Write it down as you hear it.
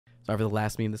Sorry for the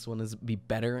last meme. This one is be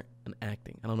better in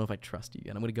acting. I don't know if I trust you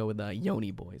yet. I'm going to go with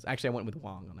Yoni Boys. Actually, I went with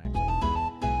Wong on actually.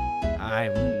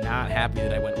 I'm not happy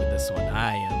that I went with this one.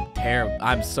 I am terrible.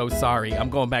 I'm so sorry. I'm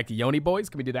going back to Yoni Boys.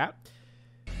 Can we do that?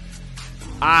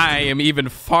 I am even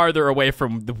farther away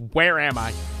from the... Where am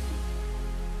I?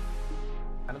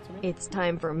 It's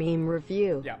time for meme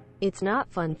review. Yeah. It's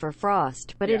not fun for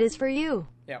Frost, but it is for you.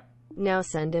 Yeah. Now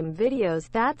send him videos.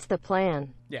 That's the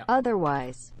plan. Yeah.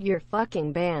 Otherwise, you're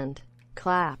fucking banned.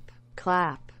 Clap.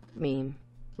 Clap. Meme.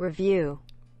 Review.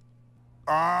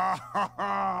 Okay.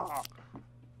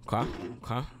 Okay.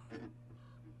 Are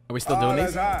we still doing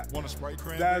these? That's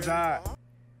hot. That's hot.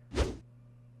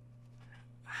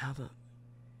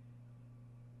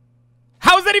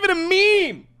 How is that even a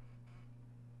meme?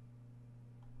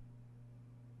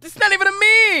 This is not even a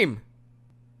meme.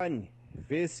 1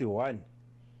 verse 1.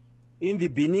 In the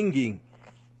beginning.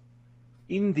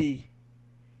 In the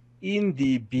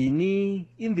beginning.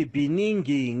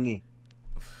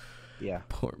 Yeah.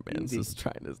 Poor man's just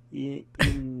trying to.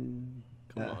 Come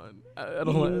on. I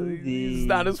don't want. It's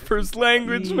not his first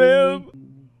language, man.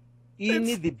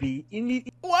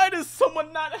 Why does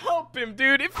someone not help him,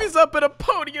 dude? If he's up at a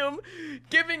podium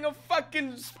giving a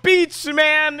fucking speech,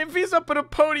 man, if he's up at a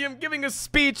podium giving a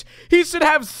speech, he should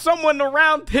have someone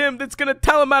around him that's gonna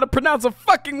tell him how to pronounce a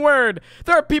fucking word.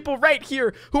 There are people right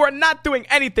here who are not doing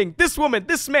anything. This woman,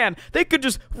 this man, they could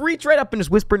just reach right up and just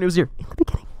whisper in his ear.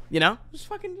 You know? Just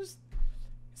fucking just...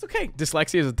 It's okay.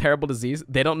 Dyslexia is a terrible disease.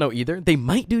 They don't know either. They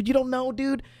might, dude. You don't know,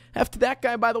 dude. After that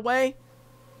guy, by the way.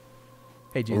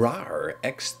 Hey, Jesus. Rar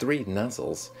X3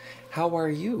 Nuzzles, how are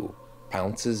you?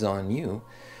 Pounces on you.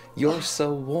 You're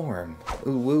so warm.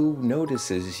 Woo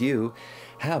notices you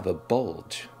have a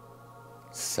bulge.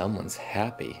 Someone's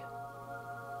happy.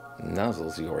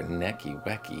 Nuzzles your necky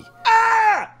wecky.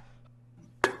 Ah!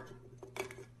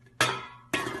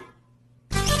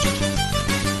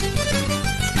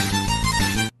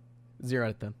 0 out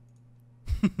of 10.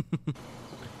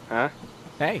 Huh?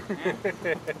 Hey.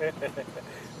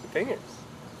 Fingers.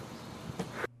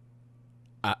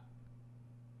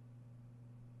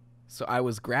 So I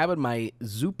was grabbing my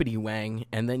Zoopity Wang,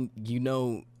 and then, you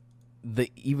know,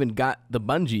 the even got the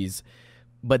bungees,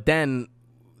 but then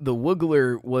the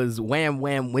Woogler was wham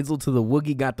wham whizzle to the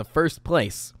Woogie got the first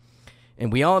place.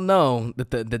 And we all know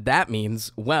that that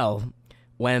means, well,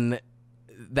 when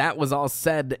that was all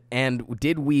said, and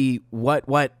did we what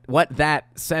that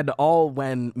said all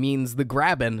when means the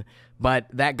grabbing, but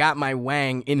that got my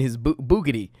Wang in his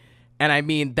boogity. And I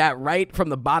mean that right from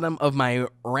the bottom of my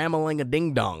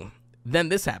rameling-a-ding-dong. Then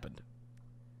this happened.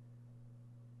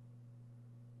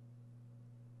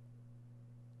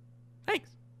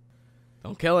 Thanks.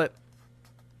 Don't kill it.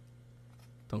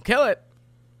 Don't kill it.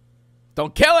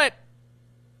 Don't kill it.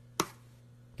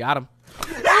 Got him.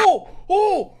 Oh!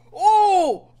 Oh!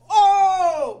 Oh!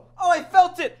 Oh! Oh, I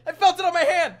felt it. I felt it on my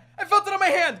hand. I felt it on my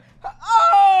hand.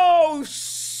 Oh,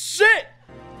 shit.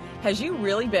 Has you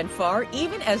really been far,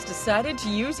 even as decided to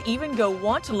use Even Go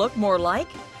Want to look more like?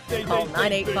 Call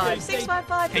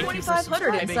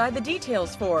 985-655-2500 inside the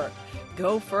details for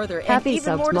Go Further and Happy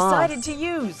Even More Subs Moss. Decided to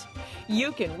Use.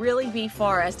 You can really be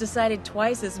far as decided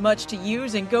twice as much to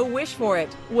use and go wish for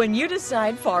it. When you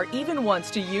decide far even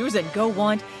once to use and go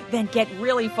want, then get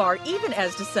really far even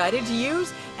as decided to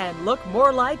use and look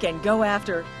more like and go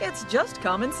after. It's just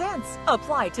common sense.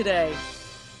 Apply today.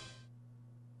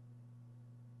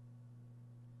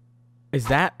 Is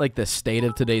that like the state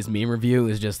of today's meme review,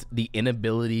 is just the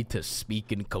inability to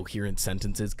speak in coherent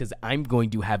sentences? Because I'm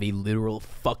going to have a literal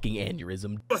fucking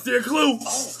aneurysm. I see a clue.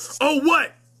 Oh,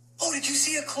 what? Oh, did you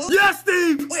see a clue? Yes,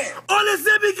 Steve. Where? On the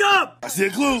sippy cup. I see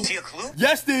a clue. See a clue?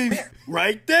 Yes, Steve. Where?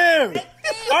 Right there. I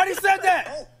already said that.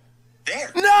 Oh,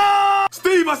 there. No!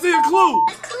 Steve, I see a clue.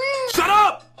 Shut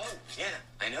up. Oh, yeah,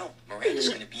 I know. Miranda's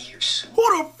gonna be here soon. Who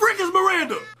the frick is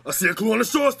Miranda? I see a clue on the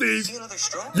shore, Steve. See another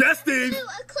straw? Yes, Steve.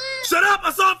 Shut up.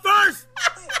 I saw it first.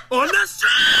 On the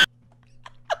shore.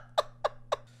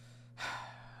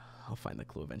 I'll find the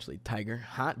clue eventually. Tiger.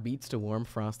 Hot beats to warm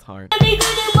Frost heart.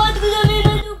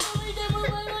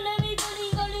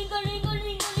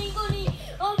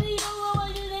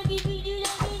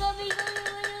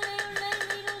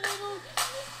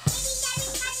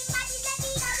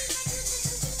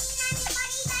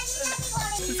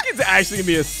 This kid's actually gonna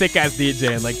be a sick ass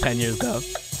DJ in like 10 years though.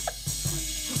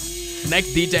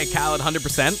 Next DJ Khaled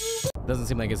 100%. Doesn't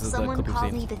seem like it's the Someone clip we've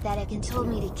called seen. me pathetic and told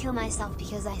me to kill myself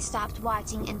because I stopped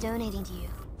watching and donating to you.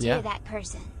 Yeah. You're that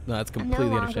person. No, that's I'm completely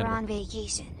no longer understandable. on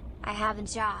vacation. I have a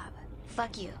job.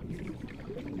 Fuck you.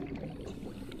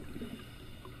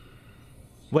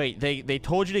 Wait, they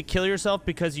told you to kill yourself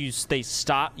because you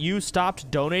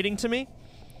stopped donating to me?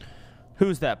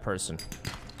 Who's that person?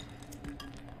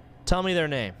 Tell me their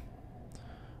name.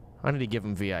 I need to give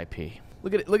him VIP.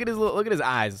 Look at his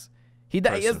eyes.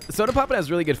 Soda Puppet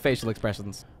has really good facial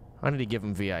expressions. I need to give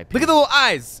him VIP. Look at the little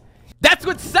eyes. That's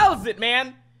what sells it,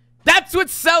 man. That's what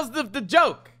sells the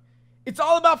joke. It's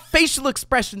all about facial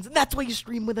expressions, and that's why you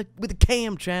stream with a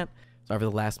cam, chat. Sorry for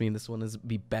the last meme. This one is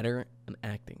be better in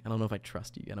acting. I don't know if I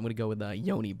trust you yet. I'm gonna go with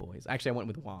Yoni Boys. Actually, I went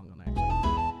with Wong on actually.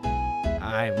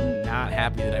 I'm not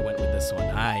happy that I went with this one.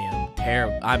 I am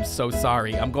terrible. I'm so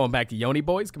sorry. I'm going back to Yoni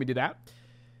Boys. Can we do that?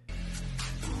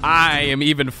 I am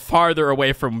even farther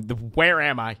away from where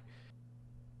am I?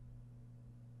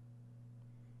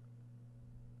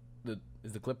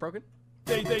 Is the clip broken?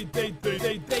 Thank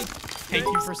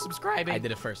you for subscribing. I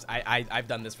did it first. I've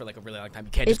done this for like a really long time.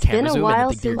 You can't just camera zoom.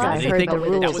 It's been a while since I've heard the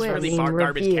rules. That was really far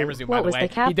garbage camera zoom, by the way.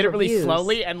 He did it really views?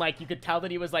 slowly, and like you could tell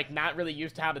that he was like not really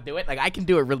used to how to do it. Like I can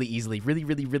do it really easily,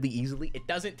 really easily. It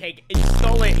doesn't take. He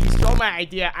stole it. He stole my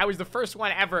idea. I was the first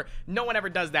one ever. No one ever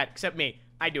does that except me.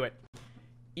 I do it.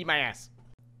 Eat my ass.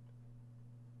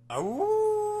 A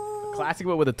classic,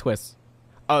 but with a twist.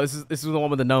 Oh, this is the one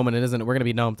with the gnome, and it isn't. We're gonna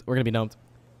be gnomed. We're gonna be gnomed.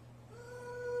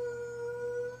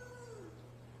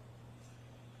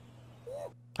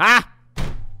 Ah!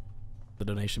 The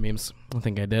donation memes. I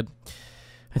think I did.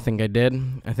 I think I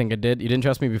did. You didn't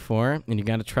trust me before, and you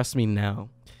gotta trust me now.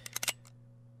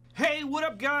 Hey, what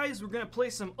up, guys? We're gonna play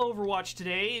some Overwatch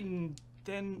today, and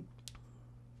then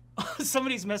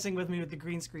somebody's messing with me with the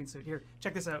green screen suit. Here,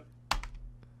 check this out.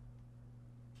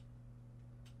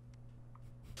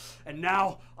 And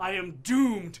now I am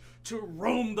doomed to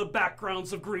roam the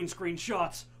backgrounds of green screen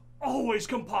shots, always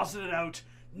composited out,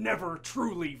 never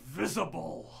truly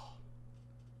visible.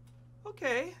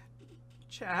 Okay,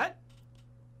 chat.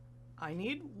 I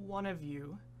need one of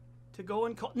you to go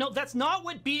and call. No, that's not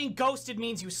what being ghosted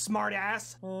means, you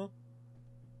smartass.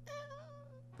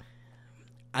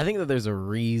 I think that there's a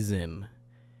reason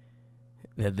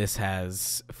that this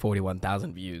has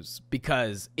 41,000 views,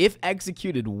 because if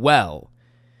executed well,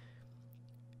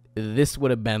 this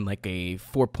would have been like a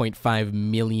 4.5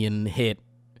 million hit.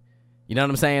 You know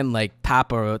what I'm saying? Like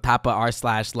top of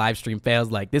r/livestream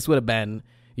fails. Like this would have been,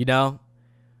 you know.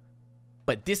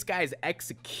 But this guy's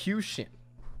execution,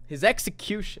 his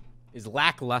execution is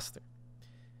lackluster.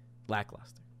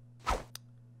 Lackluster.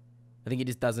 I think he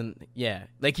just doesn't. Yeah,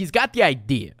 like he's got the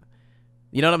idea.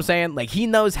 You know what I'm saying? Like he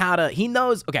knows how to. He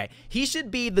knows. Okay, he should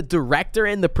be the director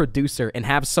and the producer and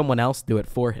have someone else do it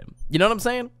for him. You know what I'm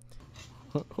saying?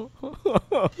 So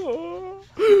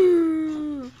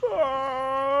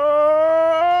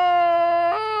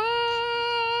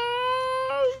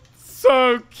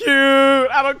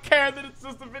cute. I don't care that it's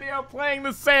just a video playing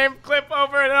the same clip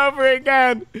over and over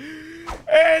again.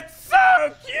 It's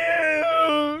so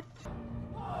cute.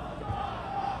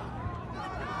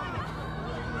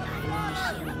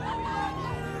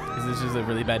 Is this just a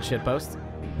really bad shit post?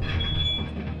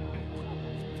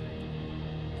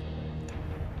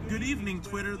 Good evening,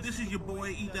 Twitter. This is your boy,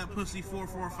 Eat That Pussy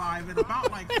 445, and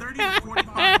about like 30 to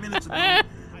 45 minutes ago,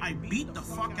 I beat the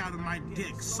fuck out of my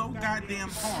dick so goddamn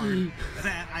hard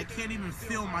that I can't even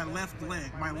feel my left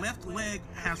leg. My left leg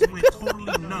has went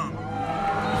totally numb.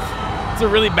 It's a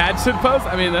really bad shit post?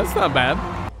 I mean, that's not bad.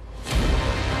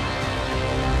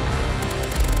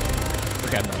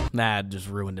 Okay, no. Nah, just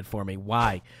ruined it for me.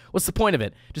 Why? What's the point of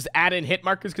it? Just add in hit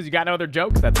markers because you got no other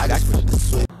jokes? That's exactly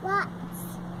what.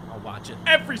 I'll watch it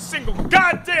every single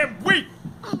goddamn week.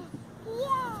 Yeah.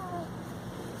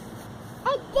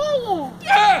 I did it.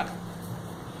 Yeah.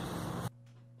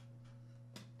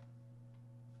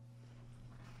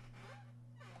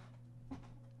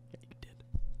 Yeah, you did.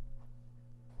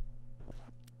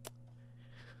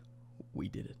 We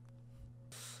did it.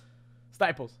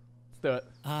 Staples. Let's do it.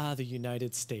 Ah, the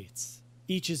United States.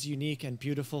 Each is unique and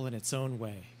beautiful in its own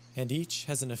way, and each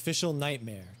has an official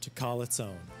nightmare to call its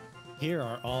own. Here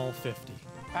are all 50.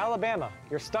 Alabama,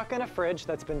 you're stuck in a fridge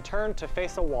that's been turned to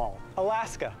face a wall.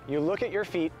 Alaska, you look at your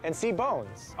feet and see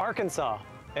bones. Arkansas,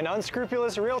 an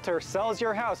unscrupulous realtor sells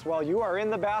your house while you are in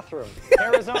the bathroom.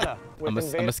 Arizona, with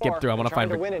I'm gonna skip through. I want to trying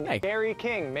find. to win an Dairy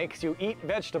King makes you eat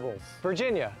vegetables.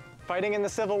 Virginia, fighting in the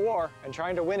Civil War and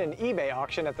trying to win an eBay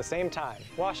auction at the same time.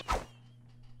 Washington,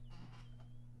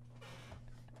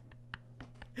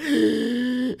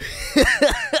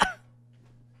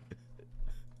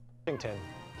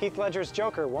 Heath Ledger's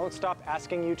Joker won't stop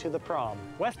asking you to the prom.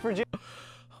 West Virginia.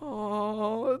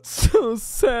 Oh, that's so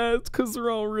sad because they're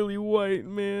all really white,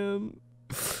 man.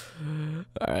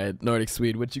 All right, Nordic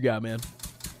Swede, what you got, man?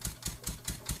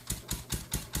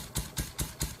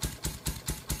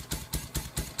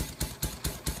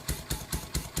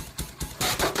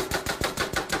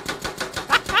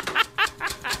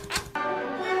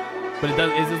 But it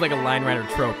does. Is this like a Line Rider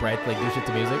trope, right? Like do shit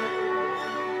to music.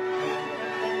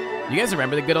 You guys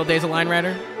remember the good old days of Line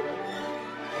Rider?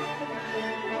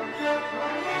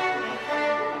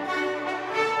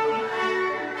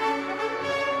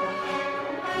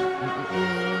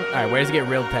 All right, where does it get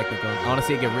real technical? I want to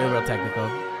see it get real technical.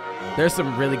 There's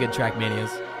some really good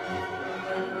Trackmanias.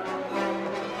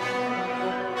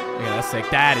 Yeah, that's sick.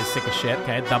 That is sick as shit.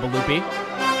 Okay, double loopy.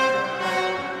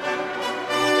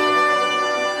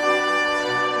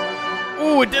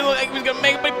 Ooh, it didn't look like he was gonna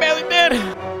make it, but he barely did.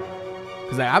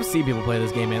 Cause I've seen people play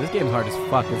this game, man. This game's hard as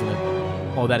fuck, isn't it?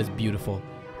 Oh, that is beautiful.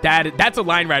 That's a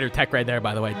Line Rider tech right there,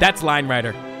 by the way. That's Line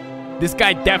Rider. This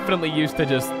guy definitely used to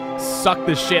just suck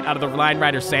the shit out of the Line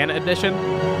Rider Santa edition.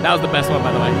 That was the best one,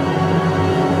 by the way.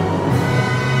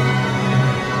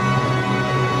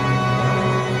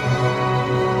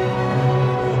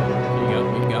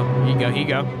 Here you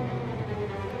go.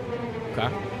 Okay.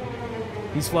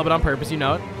 He's flubbing on purpose, you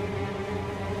know it.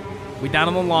 We down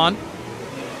on the lawn.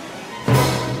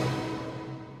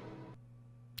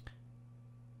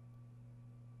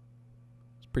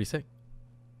 It's pretty sick.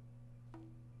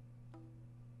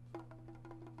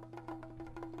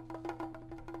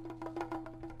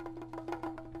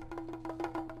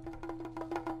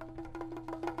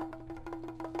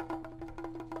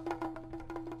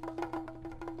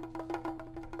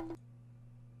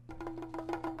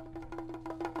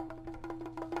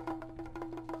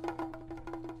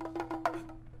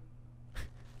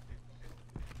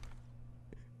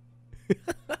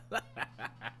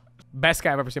 Best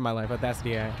guy I've ever seen in my life. That's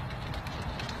the AI.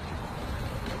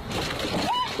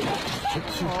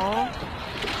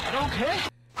 I don't care.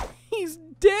 He's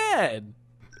dead.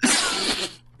 I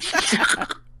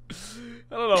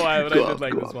don't know why, but I did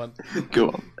like this one. Go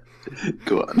on.